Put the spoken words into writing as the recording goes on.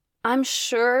I'm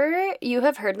sure you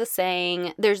have heard the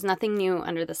saying, there's nothing new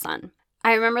under the sun.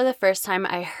 I remember the first time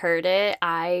I heard it,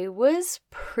 I was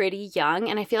pretty young,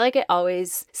 and I feel like it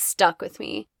always stuck with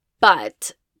me.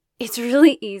 But it's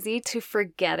really easy to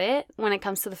forget it when it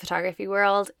comes to the photography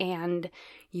world, and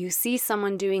you see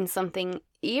someone doing something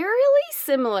eerily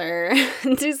similar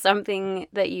to something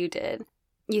that you did.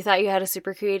 You thought you had a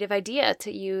super creative idea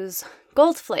to use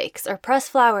gold flakes or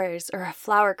pressed flowers or a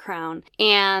flower crown,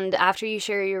 and after you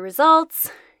share your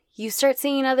results, you start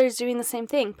seeing others doing the same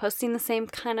thing, posting the same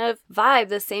kind of vibe,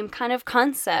 the same kind of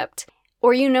concept.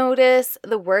 Or you notice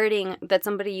the wording that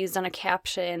somebody used on a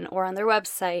caption or on their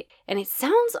website, and it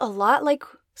sounds a lot like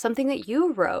something that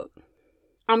you wrote.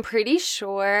 I'm pretty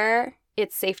sure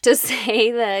it's safe to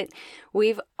say that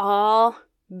we've all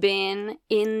been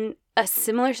in a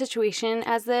similar situation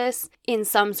as this in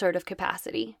some sort of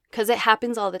capacity, because it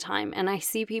happens all the time, and I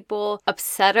see people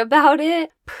upset about it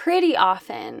pretty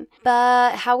often.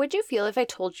 But how would you feel if I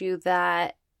told you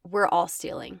that we're all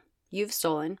stealing? You've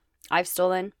stolen. I've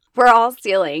stolen. We're all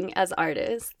stealing as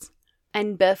artists.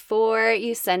 And before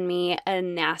you send me a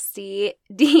nasty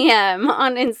DM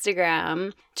on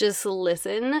Instagram, just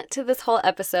listen to this whole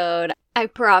episode. I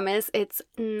promise it's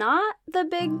not the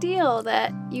big deal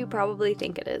that you probably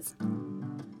think it is.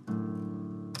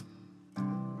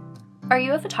 Are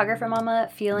you a photographer mama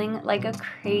feeling like a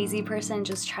crazy person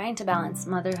just trying to balance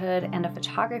motherhood and a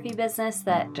photography business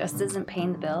that just isn't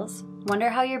paying the bills? Wonder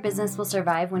how your business will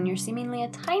survive when you're seemingly a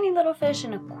tiny little fish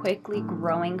in a quickly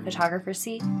growing photographer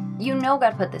sea? You know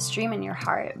God put this dream in your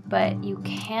heart, but you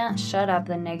can't shut up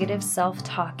the negative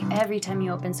self-talk every time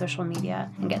you open social media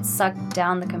and get sucked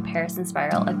down the comparison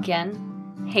spiral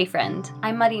again. Hey friend,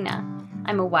 I'm Marina.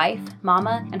 I'm a wife,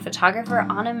 mama, and photographer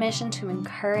on a mission to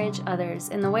encourage others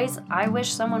in the ways I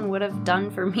wish someone would have done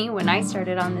for me when I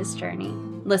started on this journey.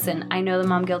 Listen, I know the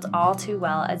mom guilt all too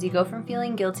well as you go from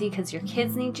feeling guilty because your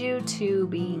kids need you to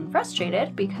being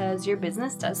frustrated because your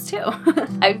business does too.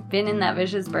 I've been in that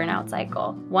vicious burnout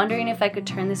cycle, wondering if I could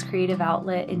turn this creative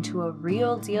outlet into a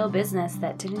real deal business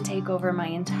that didn't take over my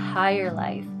entire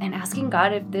life, and asking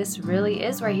God if this really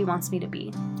is where He wants me to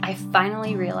be. I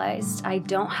finally realized I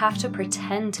don't have to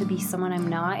pretend to be someone I'm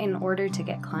not in order to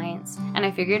get clients, and I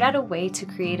figured out a way to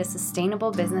create a sustainable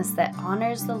business that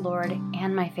honors the Lord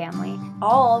and my family,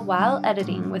 all while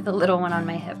editing with a little one on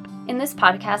my hip. In this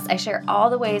podcast, I share all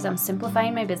the ways I'm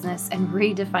simplifying my business and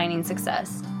redefining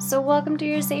success. So welcome to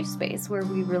your safe space where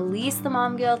we release the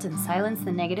mom guilt and silence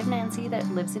the negative Nancy that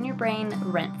lives in your brain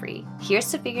rent-free.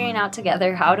 Here's to figuring out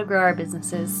together how to grow our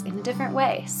businesses in a different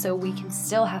way so we can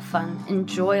still have fun,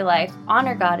 enjoy life,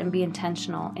 honor God, and be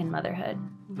intentional in motherhood.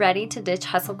 Ready to ditch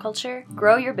hustle culture,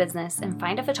 grow your business, and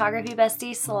find a photography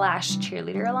bestie /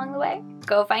 cheerleader along the way?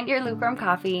 Go find your lukewarm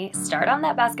coffee, start on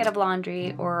that basket of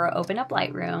laundry, or open up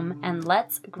Lightroom, and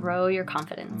let's grow your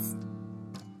confidence.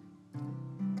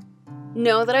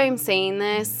 Know that I'm saying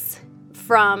this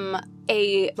from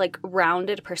a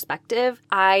rounded perspective.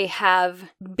 I have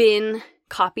been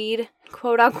copied,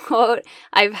 quote unquote.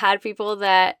 I've had people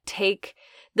that take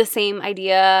the same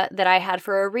idea that I had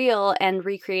for a reel and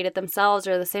recreate it themselves,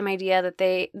 or the same idea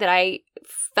that I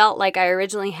felt like I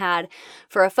originally had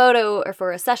for a photo or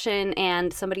for a session,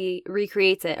 and somebody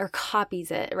recreates it or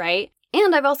copies it, right?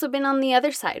 And I've also been on the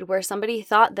other side where somebody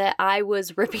thought that I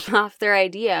was ripping off their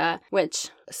idea, which,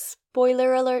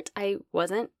 spoiler alert, I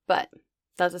wasn't, but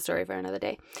that's a story for another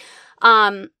day.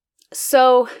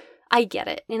 So I get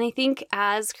it. And I think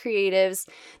as creatives,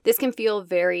 this can feel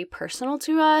very personal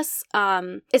to us,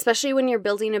 especially when you're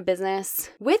building a business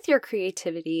with your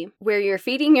creativity, where you're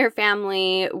feeding your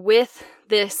family with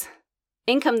this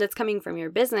income that's coming from your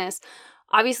business.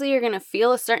 Obviously, you're going to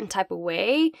feel a certain type of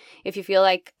way if you feel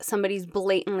like somebody's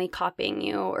blatantly copying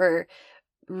you or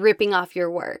ripping off your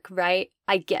work, right?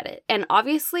 I get it. And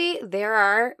obviously, there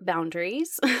are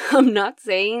boundaries. I'm not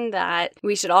saying that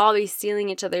we should all be stealing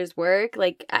each other's work.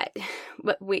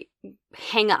 But wait,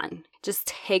 hang on. Just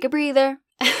take a breather.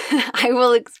 I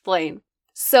will explain.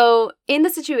 So, in the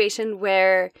situation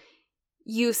where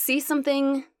you see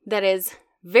something that is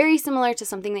very similar to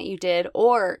something that you did,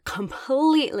 or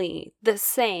completely the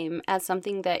same as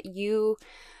something that you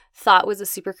thought was a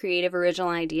super creative original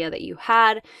idea that you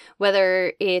had,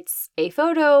 whether it's a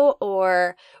photo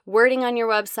or wording on your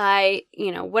website,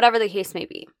 whatever the case may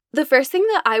be. The first thing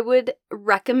that I would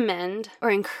recommend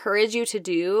or encourage you to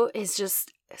do is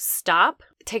just stop,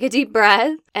 take a deep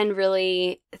breath, and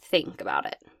really think about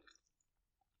it.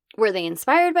 Were they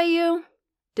inspired by you?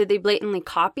 Did they blatantly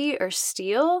copy or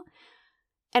steal?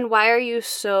 And why are you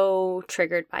so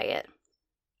triggered by it?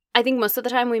 I think most of the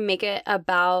time we make it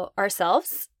about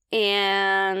ourselves,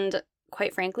 and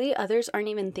quite frankly, others aren't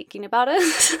even thinking about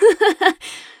us.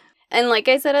 And like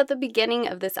I said at the beginning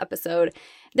of this episode,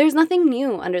 there's nothing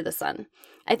new under the sun.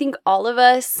 I think all of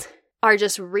us are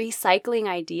just recycling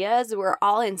ideas. We're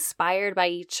all inspired by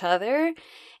each other.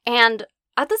 And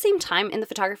at the same time, in the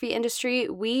photography industry,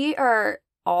 we are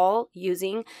all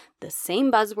using the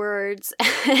same buzzwords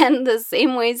and the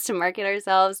same ways to market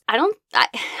ourselves.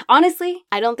 Honestly,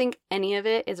 I don't think any of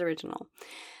it is original.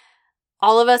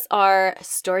 All of us are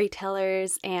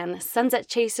storytellers and sunset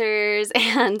chasers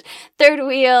and third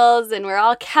wheels, and we're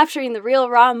all capturing the real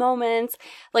raw moments.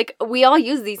 Like, we all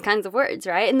use these kinds of words,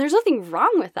 right? And there's nothing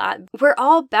wrong with that. We're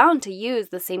all bound to use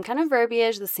the same kind of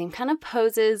verbiage, the same kind of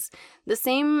poses, the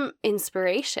same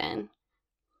inspiration.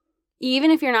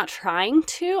 Even if you're not trying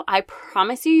to, I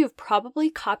promise you've probably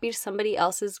copied somebody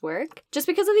else's work just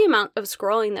because of the amount of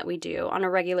scrolling that we do on a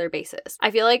regular basis.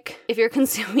 I feel like if you're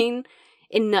consuming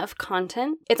enough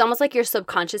content, it's almost like your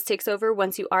subconscious takes over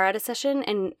once you are at a session,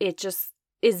 and it just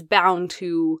is bound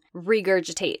to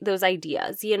regurgitate those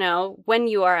ideas, when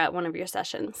you are at one of your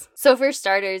sessions. So for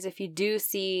starters, if you do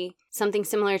see something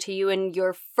similar to you and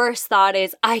your first thought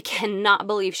is, I cannot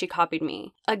believe she copied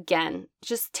me, again,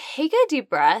 just take a deep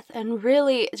breath and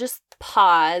really just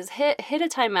pause, hit a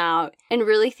timeout, and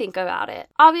really think about it.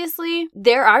 Obviously,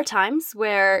 there are times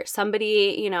where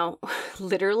somebody,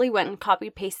 literally went and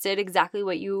copy pasted exactly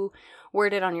what you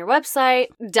worded on your website,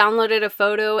 downloaded a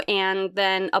photo, and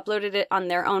then uploaded it on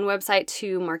their own website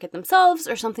to market themselves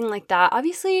or something like that.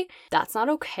 Obviously, that's not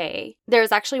okay.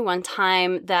 There's actually one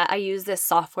time that I used this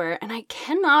software, and I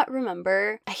can't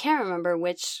remember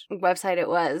which website it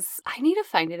was. I need to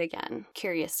find it again.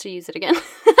 Curious to use it again.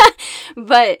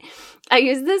 But I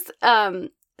used this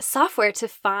software to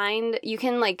find, you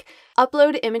can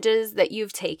upload images that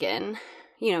you've taken,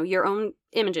 your own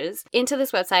images, into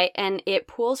this website, and it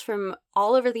pulls from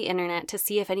all over the internet to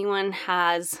see if anyone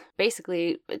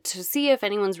if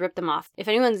anyone's ripped them off, if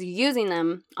anyone's using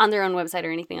them on their own website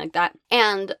or anything like that.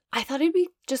 And I thought it'd be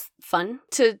just fun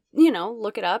to,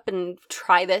 look it up and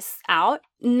try this out,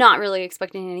 not really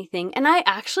expecting anything. And I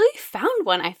actually found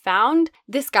one. I found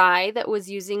this guy that was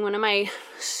using one of my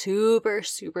super,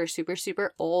 super, super,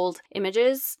 super old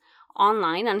images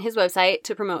online on his website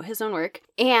to promote his own work.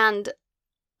 And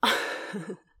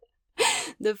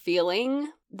the feeling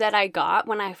that I got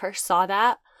when I first saw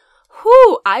that,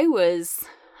 I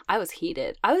was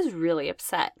heated. I was really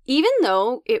upset. Even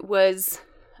though it was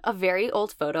a very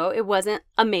old photo, it wasn't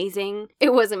amazing.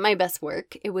 It wasn't my best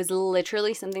work. It was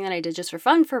literally something that I did just for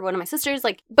fun for one of my sisters.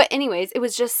 But anyways, it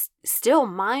was just still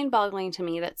mind-boggling to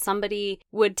me that somebody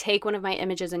would take one of my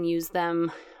images and use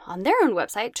them on their own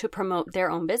website to promote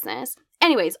their own business.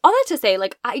 Anyways, all that to say,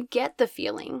 I get the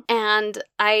feeling. And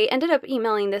I ended up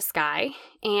emailing this guy,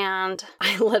 and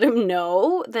I let him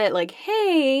know that,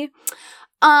 hey,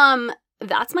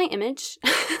 that's my image.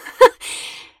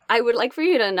 I would like for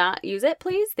you to not use it,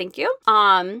 please. Thank you.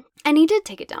 And he did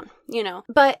take it down,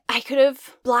 But I could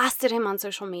have blasted him on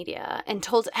social media and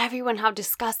told everyone how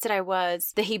disgusted I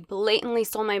was that he blatantly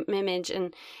stole my image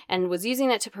and was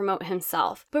using it to promote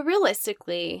himself. But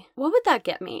realistically, what would that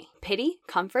get me? Pity?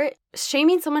 Comfort?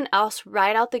 Shaming someone else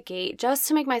right out the gate just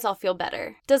to make myself feel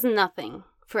better does nothing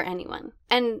for anyone.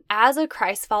 And as a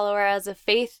Christ follower, as a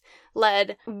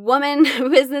faith-led woman,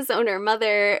 business owner,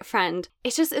 mother, friend,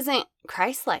 it just isn't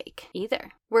Christ-like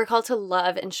either. We're called to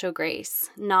love and show grace,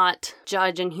 not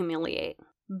judge and humiliate.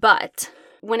 But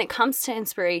when it comes to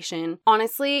inspiration,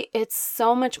 honestly, it's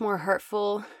so much more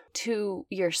hurtful to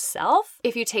yourself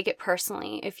if you take it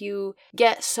personally. If you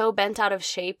get so bent out of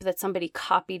shape that somebody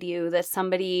copied you, that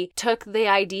somebody took the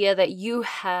idea that you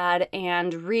had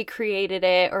and recreated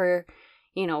it, or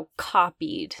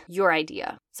copied your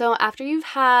idea. So after you've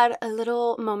had a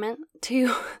little moment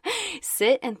to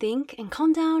sit and think and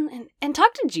calm down and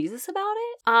talk to Jesus about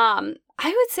it, I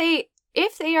would say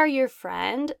if they are your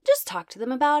friend, just talk to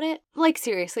them about it.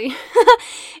 Seriously.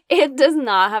 It does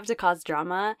not have to cause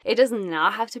drama. It does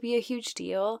not have to be a huge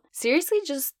deal. Seriously,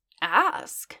 just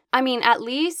ask. At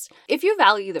least if you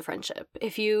value the friendship,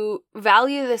 if you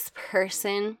value this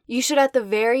person, you should at the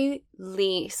very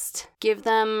least give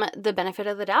them the benefit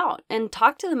of the doubt and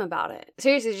talk to them about it.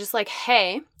 Seriously, just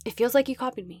hey, it feels like you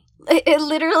copied me. It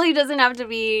literally doesn't have to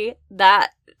be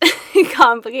that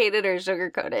complicated or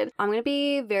sugar-coated. I'm going to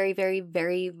be very, very,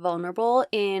 very vulnerable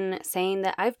in saying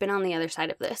that I've been on the other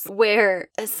side of this, where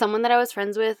someone that I was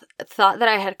friends with thought that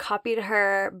I had copied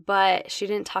her, but she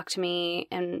didn't talk to me.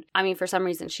 And for some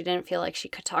reason, she didn't feel like she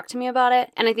could talk to me about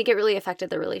it. And I think it really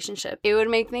affected the relationship. It would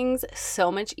make things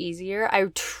so much easier. I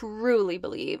truly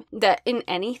believe that in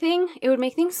anything, it would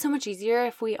make things so much easier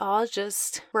if we all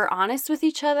just were honest with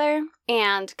each other other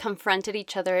and confronted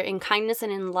each other in kindness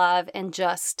and in love, and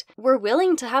just were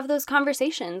willing to have those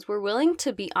conversations. We're willing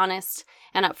to be honest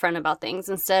and upfront about things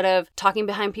instead of talking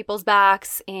behind people's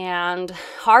backs and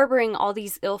harboring all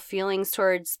these ill feelings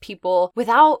towards people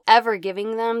without ever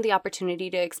giving them the opportunity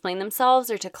to explain themselves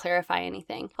or to clarify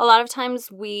anything. A lot of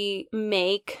times we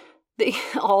make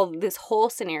all this whole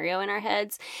scenario in our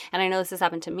heads, and I know this has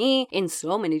happened to me in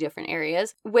so many different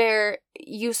areas, where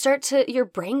your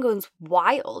brain goes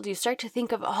wild. You start to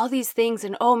think of all these things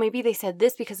and, oh, maybe they said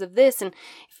this because of this, and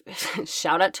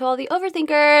shout out to all the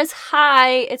overthinkers.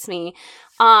 Hi, it's me.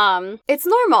 It's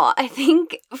normal. I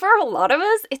think for a lot of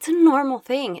us, it's a normal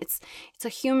thing. It's a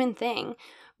human thing.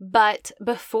 But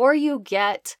before you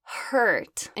get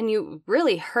hurt and you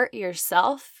really hurt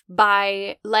yourself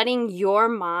by letting your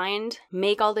mind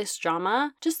make all this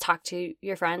drama, just talk to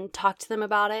your friend, talk to them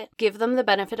about it, give them the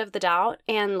benefit of the doubt,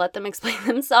 and let them explain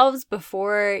themselves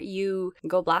before you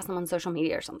go blast them on social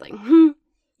media or something.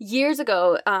 Years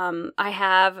ago, I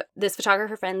have this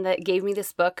photographer friend that gave me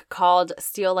this book called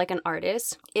Steal Like an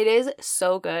Artist. It is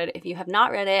so good. If you have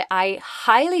not read it, I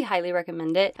highly, highly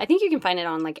recommend it. I think you can find it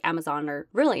on like Amazon or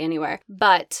really anywhere.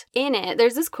 But in it,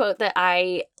 there's this quote that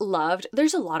I loved.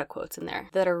 There's a lot of quotes in there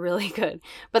that are really good.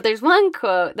 But there's one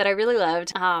quote that I really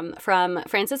loved from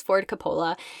Francis Ford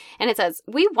Coppola. And it says,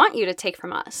 "We want you to take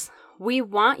from us. We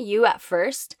want you at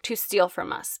first to steal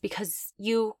from us because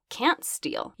you can't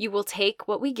steal. You will take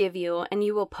what we give you and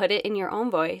you will put it in your own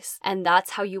voice, and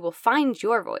that's how you will find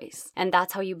your voice, and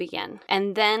that's how you begin.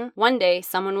 And then one day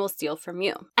someone will steal from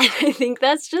you." And I think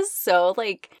that's just so,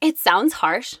 like, it sounds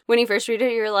harsh. When you first read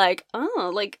it, you're like,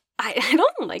 oh, like, I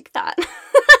don't like that.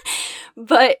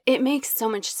 But it makes so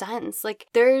much sense. Like,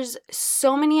 there's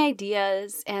so many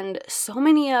ideas, and so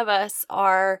many of us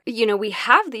are, we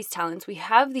have these talents, we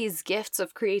have these gifts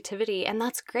of creativity, and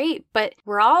that's great, but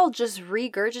we're all just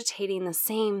regurgitating the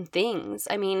same things.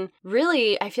 I mean,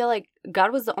 really, I feel like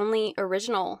God was the only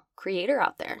original creator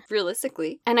out there,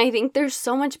 realistically. And I think there's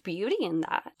so much beauty in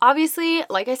that. Obviously,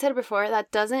 like I said before,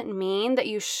 that doesn't mean that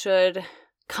you should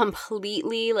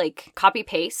completely like copy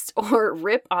paste or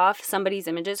rip off somebody's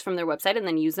images from their website and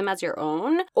then use them as your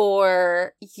own,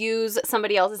 or use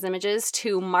somebody else's images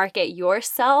to market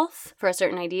yourself for a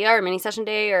certain idea or mini session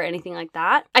day or anything like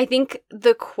that. I think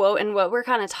the quote and what we're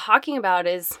kind of talking about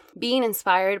is being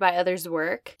inspired by others'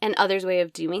 work and others' way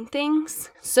of doing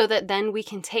things, so that then we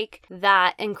can take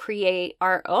that and create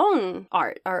our own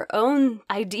art, our own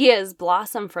ideas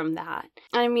blossom from that.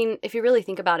 I mean, if you really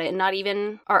think about it, not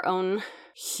even our own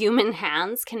human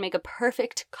hands can make a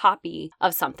perfect copy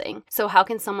of something. So how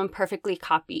can someone perfectly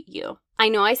copy you? I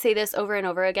know I say this over and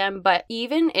over again, but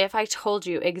even if I told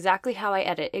you exactly how I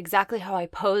edit, exactly how I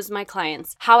pose my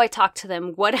clients, how I talk to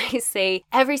them, what I say,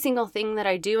 every single thing that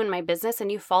I do in my business,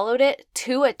 and you followed it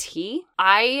to a T,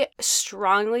 I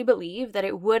strongly believe that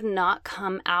it would not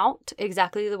come out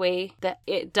exactly the way that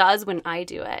it does when I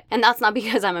do it. And that's not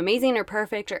because I'm amazing or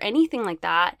perfect or anything like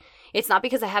that. It's not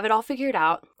because I have it all figured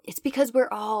out. It's because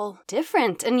we're all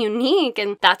different and unique,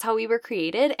 and that's how we were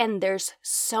created, and there's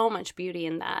so much beauty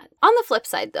in that. On the flip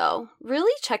side, though,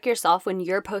 really check yourself when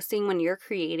you're posting, when you're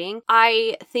creating.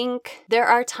 I think there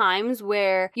are times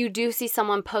where you do see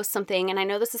someone post something, and I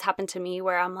know this has happened to me,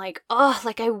 where I'm like, oh,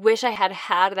 like I wish I had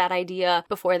had that idea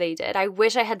before they did. I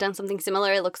wish I had done something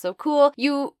similar. It looks so cool.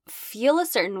 You feel a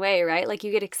certain way, right? Like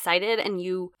you get excited and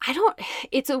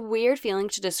it's a weird feeling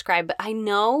to describe, but I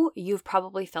know you've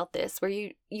probably felt this, where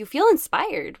you feel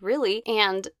inspired, really,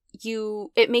 and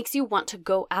it makes you want to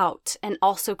go out and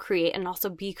also create and also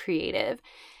be creative.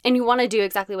 And you want to do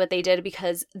exactly what they did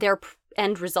because their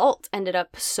end result ended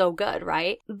up so good,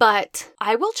 right? But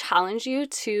I will challenge you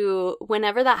to,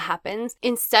 whenever that happens,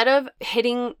 instead of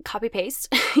hitting copy paste,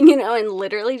 and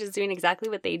literally just doing exactly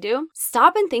what they do,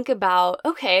 stop and think about,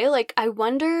 okay, like I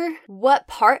wonder what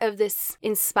part of this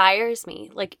inspires me.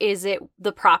 Like, is it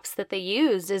the props that they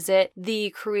used? Is it the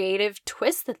creative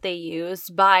twist that they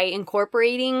used by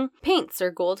incorporating paints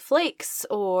or gold flakes,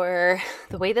 or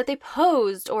the way that they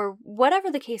posed, or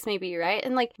whatever the case may be, right?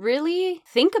 And like really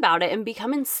think about it and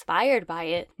become inspired by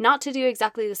it. Not to do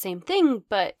exactly the same thing,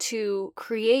 but to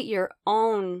create your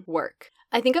own work.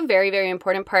 I think a very, very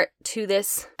important part to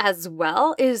this as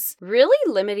well is really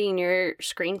limiting your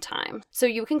screen time so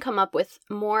you can come up with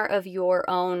more of your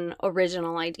own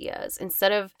original ideas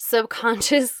instead of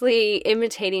subconsciously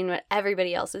imitating what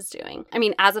everybody else is doing. I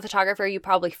mean, as a photographer, you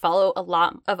probably follow a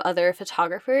lot of other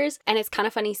photographers, and it's kind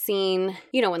of funny seeing,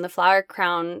 when the flower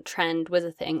crown trend was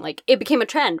a thing, like it became a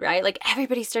trend, right? Like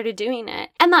everybody started doing it,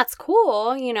 and that's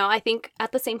cool. I think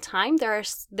at the same time, there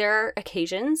are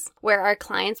occasions where our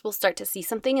clients will start to see see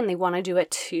something and they want to do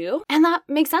it too. And that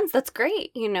makes sense. That's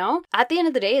great. At the end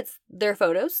of the day, it's their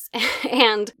photos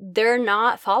and they're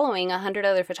not following 100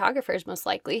 other photographers most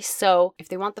likely. So if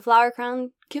they want the flower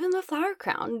crown, give them the flower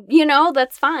crown,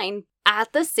 that's fine.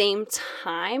 At the same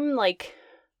time,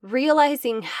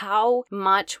 realizing how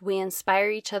much we inspire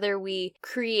each other, we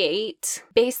create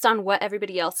based on what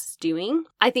everybody else is doing.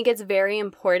 I think it's very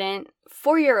important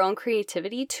for your own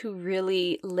creativity to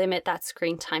really limit that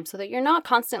screen time so that you're not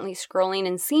constantly scrolling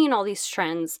and seeing all these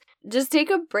trends. Just take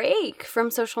a break from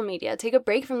social media. Take a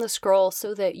break from the scroll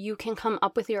so that you can come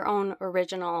up with your own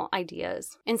original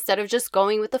ideas instead of just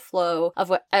going with the flow of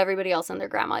what everybody else and their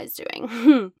grandma is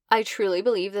doing. I truly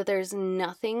believe that there's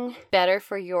nothing better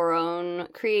for your own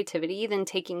creativity than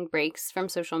taking breaks from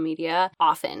social media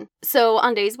often. So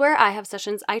on days where I have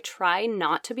sessions, I try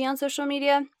not to be on social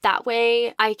media. That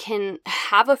way I can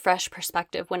have a fresh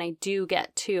perspective when I do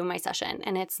get to my session.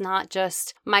 And it's not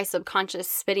just my subconscious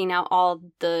spitting out all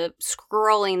the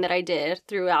scrolling that I did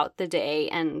throughout the day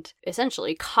and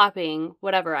essentially copying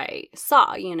whatever I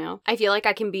saw, I feel like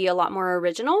I can be a lot more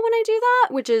original when I do that,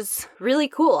 which is really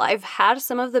cool. I've had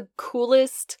some of the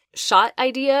coolest shot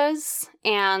ideas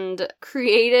and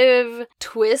creative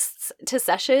twists to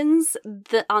sessions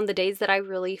on the days that I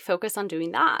really focus on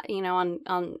doing that,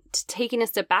 on taking a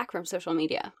step back from social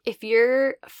media. If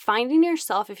you find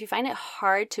it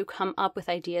hard to come up with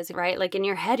ideas, right? Like in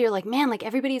your head, you're like, man,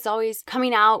 everybody's always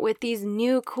coming out with these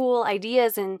new cool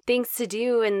ideas and things to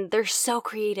do, and they're so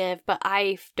creative, but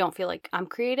I don't feel like I'm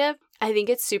creative. I think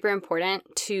it's super important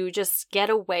to just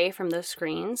get away from those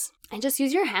screens and just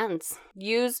use your hands.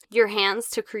 Use your hands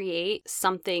to create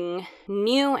something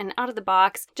new and out of the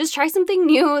box. Just try something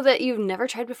new that you've never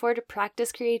tried before to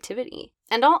practice creativity.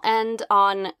 And I'll end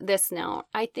on this note.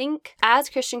 I think as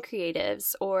Christian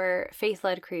creatives or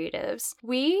faith-led creatives,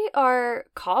 we are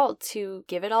called to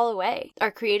give it all away.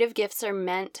 Our creative gifts are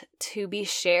meant to be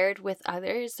shared with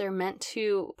others. They're meant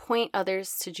to point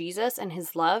others to Jesus and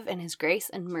his love and his grace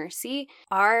and mercy.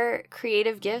 Our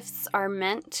creative gifts are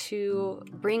meant to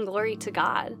bring glory to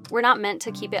God. We're not meant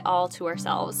to keep it all to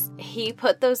ourselves. He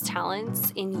put those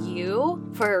talents in you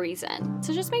for a reason.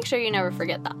 So just make sure you never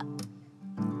forget that.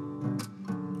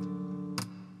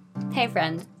 Hey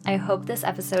friend, I hope this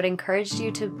episode encouraged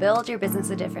you to build your business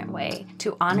a different way,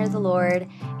 to honor the Lord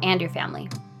and your family.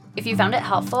 If you found it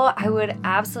helpful, I would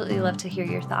absolutely love to hear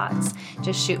your thoughts.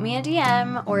 Just shoot me a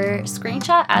DM or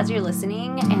screenshot as you're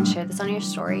listening and share this on your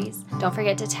stories. Don't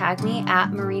forget to tag me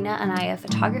at Marina Anaya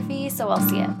Photography so I'll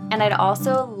see it. And I'd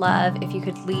also love if you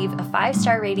could leave a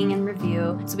 5-star rating and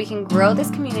review so we can grow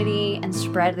this community and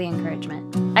spread the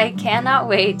encouragement. I cannot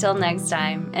wait till next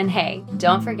time. And hey,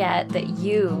 don't forget that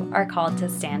you are called to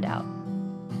stand out.